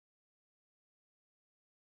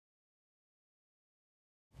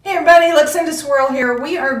everybody, Luxinda Swirl here.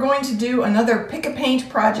 We are going to do another pick a paint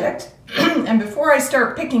project. And before I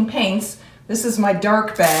start picking paints, this is my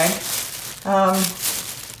dark bag. I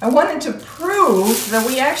wanted to prove that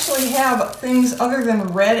we actually have things other than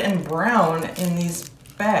red and brown in these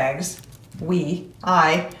bags.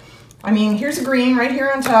 I mean, here's a green right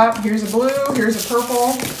here on top, here's a blue, here's a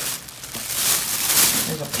purple,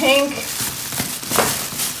 there's a pink,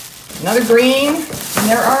 another green, and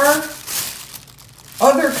there are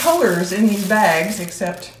other colors in these bags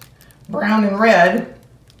except brown and red.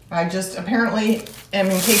 I just apparently am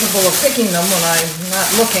incapable of picking them when I'm not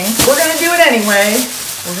looking. We're gonna do it anyway.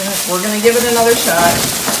 We're gonna give it another shot.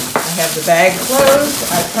 I have the bag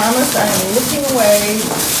closed. I promise I am looking away.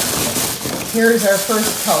 Here's our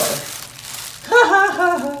first color.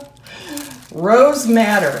 Rose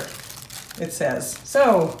Madder, it says.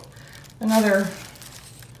 So, another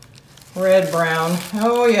red, brown.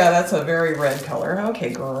 Oh yeah, that's a very red color.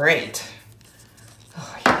 Okay, great.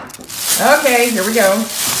 Oh, yeah. Okay, here we go.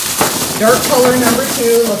 Dark color number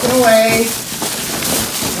 2, looking away.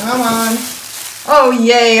 Come on. Oh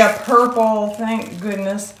yay, a purple, thank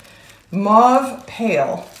goodness. Mauve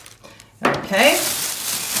Pale. Okay.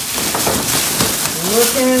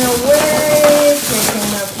 Looking away,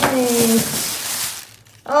 taking the paint.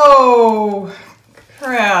 Oh,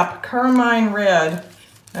 crap, Carmine Red.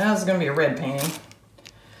 That was going to be a red painting.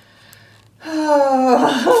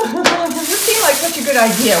 Oh, this seemed like such a good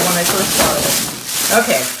idea when I first started.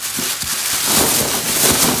 Okay.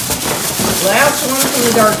 Last one from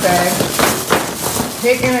the dark bag.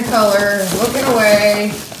 Picking a color, looking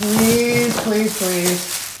away. Please, please, please.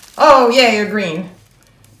 Oh, yay, a green.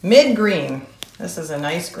 Mid-green. This is a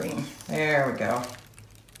nice green. There we go.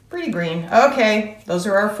 Pretty green. Okay, those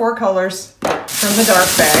are our 4 colors from the dark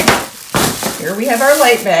bag. Here we have our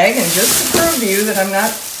light bag, and just to prove to you that I'm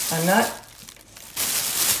not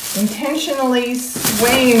intentionally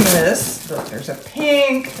swaying this. Look, there's a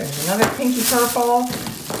pink, there's another pinky purple,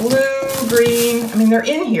 blue, green. I mean, they're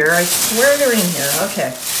in here. I swear they're in here. Okay.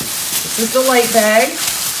 This is the light bag.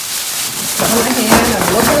 It's on my hand.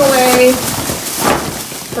 I'm looking away.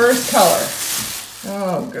 First color.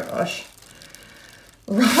 Oh, gosh.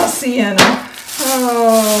 Raw sienna.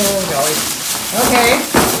 Oh, golly. Okay.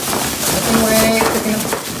 Looking away,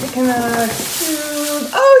 picking a tube.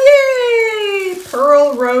 Oh, yay!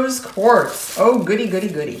 Pearl Rose Quartz. Oh, goody, goody,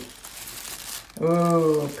 goody.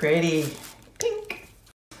 Oh, pretty pink.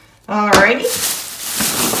 Alrighty.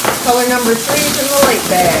 Color number 3 from the light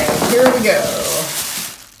bag. Here we go.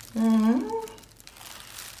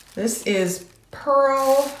 This is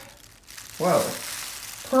Pearl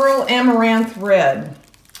Amaranth Red.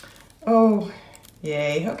 Oh,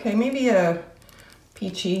 yay. Okay, maybe a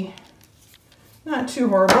peachy. Not too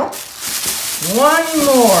horrible. One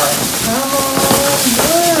more. Come on,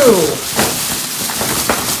 blue.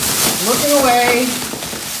 Looking away.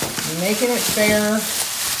 Making it fair.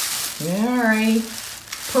 Alright.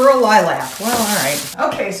 Pearl Lilac. Well,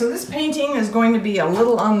 alright. Okay, so this painting is going to be a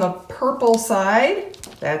little on the purple side.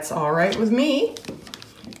 That's alright with me.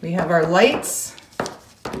 We have our lights.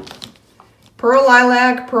 Pearl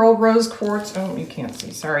Lilac, Pearl Rose Quartz. Oh, you can't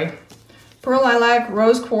see, sorry. Pearl Lilac,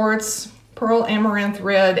 Rose Quartz, Pearl Amaranth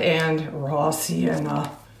Red, and Raw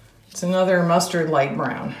Sienna. It's another mustard light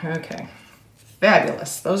brown. Okay,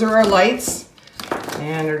 fabulous. Those are our lights,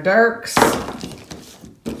 and our darks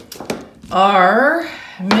are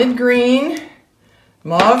mid-green,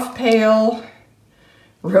 mauve pale,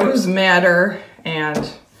 rose madder,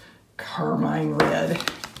 and carmine red.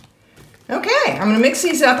 Okay, I'm gonna mix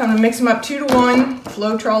these up. I'm gonna mix them up 2 to 1,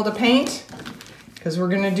 Floetrol to paint, because we're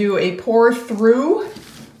gonna do a pour through.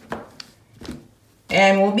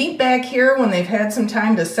 And we'll meet back here when they've had some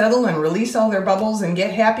time to settle and release all their bubbles and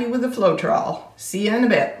get happy with the Floetrol. See you in a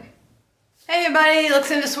bit. Hey everybody,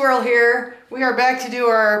 Luxinda Swirl here. We are back to do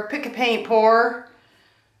our pick a paint pour.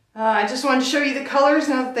 I just wanted to show you the colors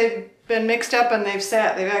now that they've been mixed up and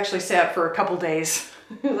they've actually sat for a couple days.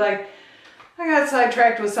 Like, I got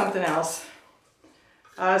sidetracked with something else.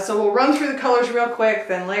 So we'll run through the colors real quick,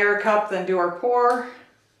 then layer a cup, then do our pour.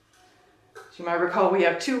 As you might recall, we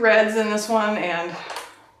have 2 reds in this one and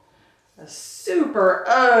a super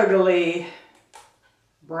ugly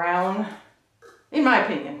brown, in my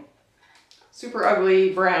opinion. Super ugly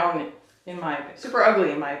brown, super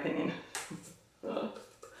ugly in my opinion.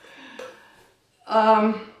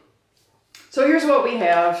 So here's what we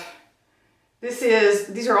have.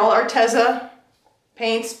 These are all Arteza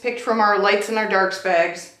paints picked from our lights and our darks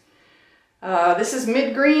bags. This is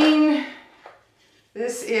mid-green.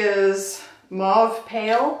 This is mauve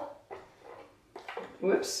pale.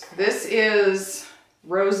 Whoops. This is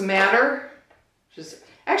rose madder, which is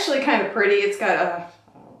actually kind of pretty. It's got a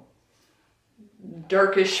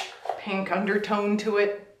darkish pink undertone to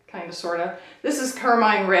it, kind of, sort of. This is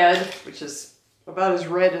carmine red, which is about as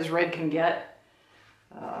red can get.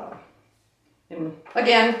 And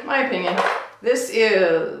again, my opinion, this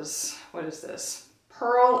is, what is this?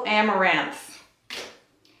 Pearl Amaranth.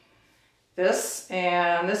 This,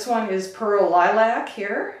 and this one is Pearl Lilac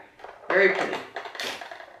here. Very pretty.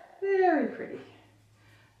 Very pretty.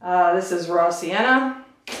 This is Raw Sienna.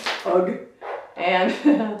 Ugh.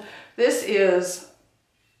 And this is,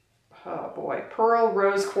 oh boy, Pearl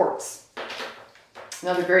Rose Quartz.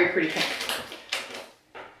 Another very pretty pink.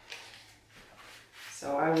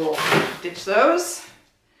 So I will ditch those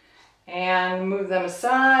and move them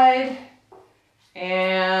aside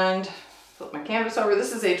and flip my canvas over.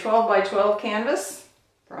 This is a 12 by 12 canvas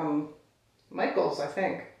from Michael's, I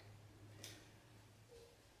think.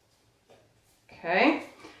 Okay,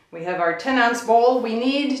 we have our 10-ounce bowl. We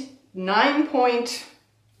need 9.5.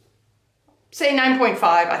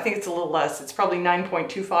 I think it's a little less. It's probably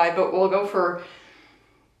 9.25, but we'll go for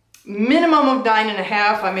minimum of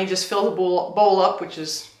 9.5. I may just fill the bowl up, which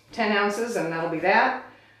is 10 ounces, and that'll be that.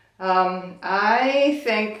 I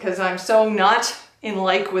think, because I'm so not in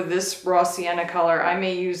like with this raw sienna color, I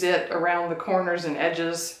may use it around the corners and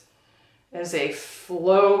edges as a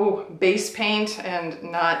flow base paint,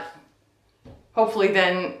 and not, hopefully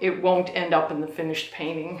then it won't end up in the finished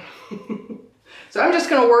painting. So I'm just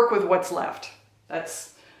going to work with what's left.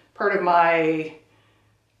 That's part of my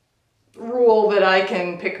rule, that I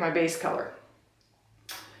can pick my base color.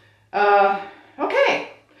 Okay.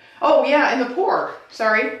 Oh yeah, and the pour,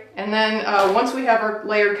 sorry. And then once we have our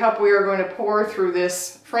layered cup, we are going to pour through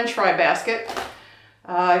this French fry basket.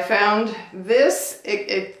 I found this,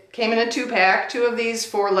 it came in a 2-pack, 2 of these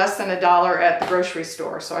for less than $1 at the grocery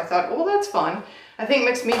store. So I thought, well, that's fun. I think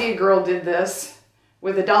Mixed Media Girl did this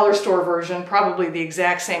with a dollar store version, probably the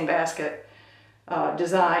exact same basket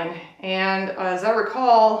design. And as I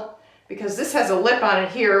recall, because this has a lip on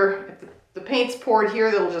it here, if the paint's poured here,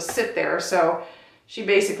 it'll just sit there. So she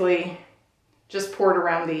basically just poured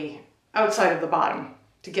around the outside of the bottom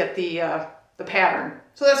to get the pattern.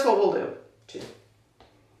 So that's what we'll do too.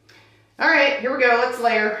 All right, here we go, let's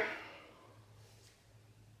layer.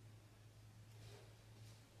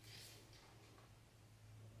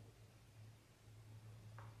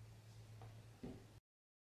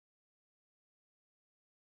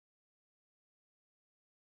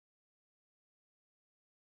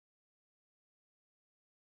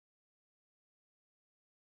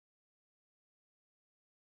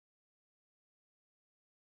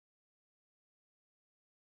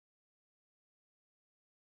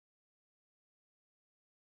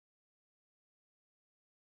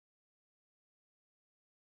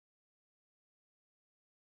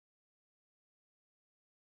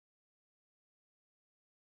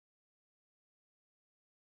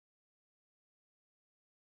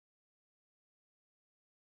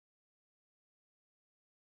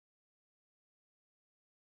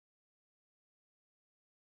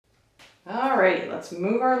 All right, let's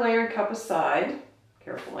move our layered cup aside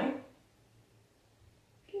carefully.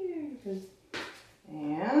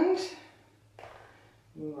 And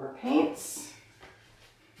move our paints.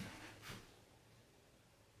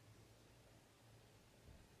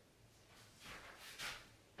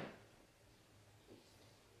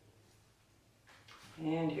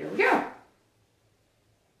 And here we go.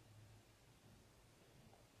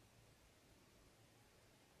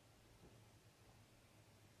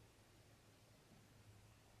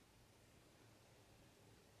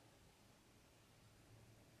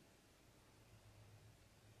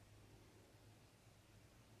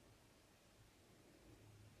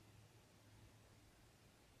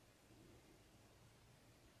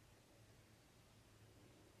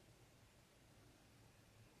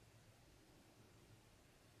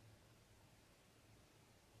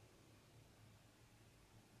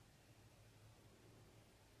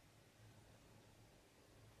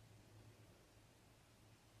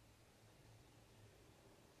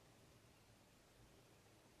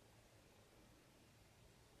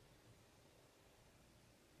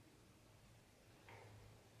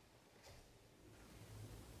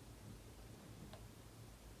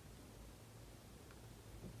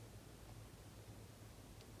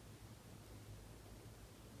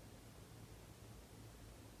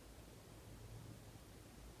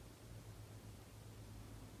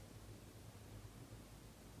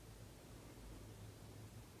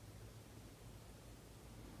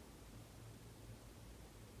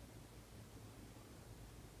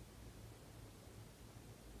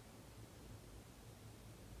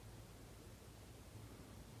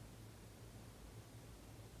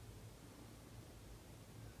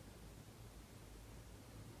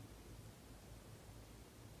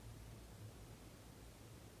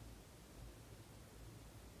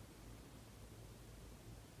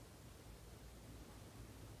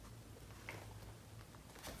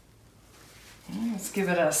 Let's give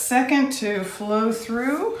it a second to flow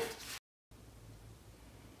through.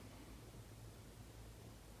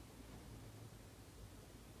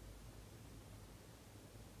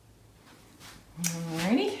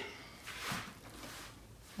 Alrighty.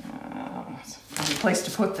 It's a funny place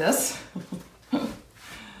to put this.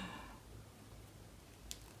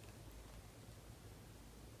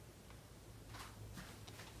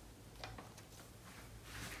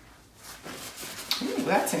 Ooh,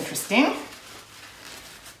 that's interesting.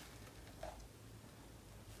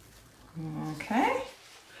 Okay.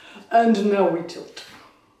 And now we tilt.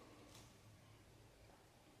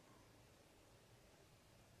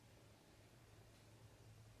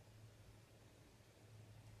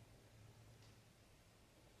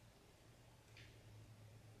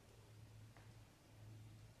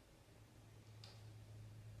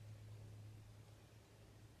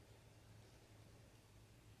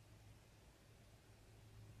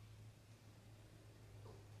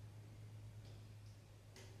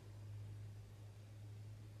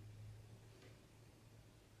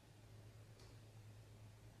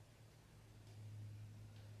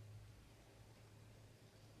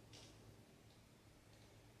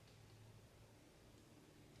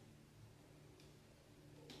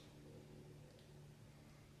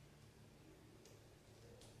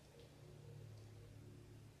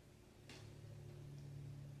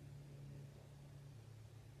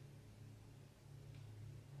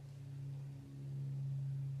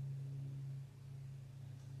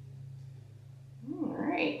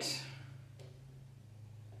 Right.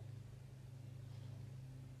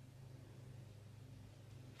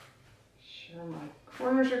 Sure, my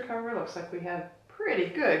corners are covered. Looks like we have pretty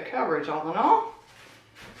good coverage all in all.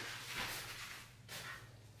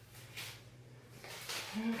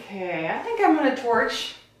 Okay, I think I'm going to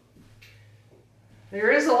torch.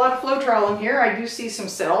 There is a lot of Floetrol in here. I do see some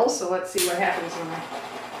cells, so let's see what happens when I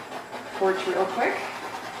torch real quick.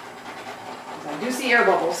 I do see air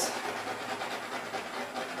bubbles.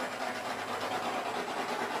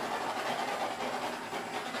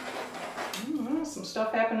 Some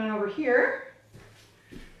stuff happening over here.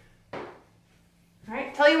 All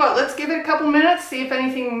right, tell you what, let's give it a couple minutes, see if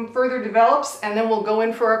anything further develops, and then we'll go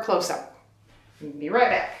in for a close-up. Be right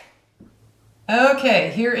back. Okay,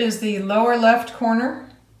 here is the lower left corner.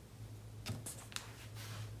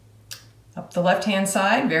 Up the left-hand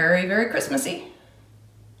side, very, very Christmassy.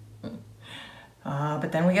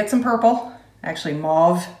 But then we get some purple, actually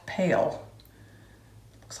mauve pale.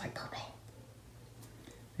 Looks like purple.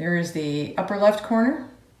 There is the upper left corner,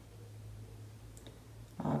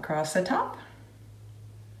 across the top.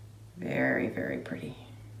 Very, very pretty.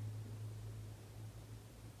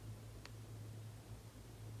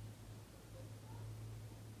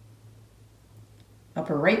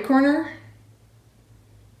 Upper right corner,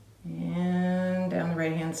 and down the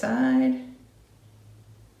right-hand side.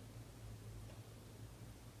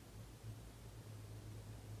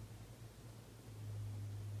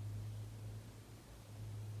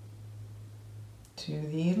 To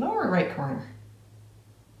the lower right corner.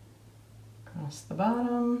 Across the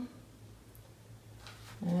bottom.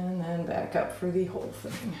 And then back up for the whole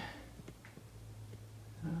thing.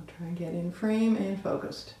 I'll try and get in frame and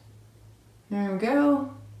focused. There we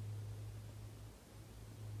go.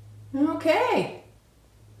 Okay.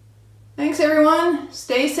 Thanks everyone.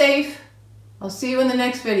 Stay safe. I'll see you in the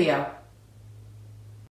next video.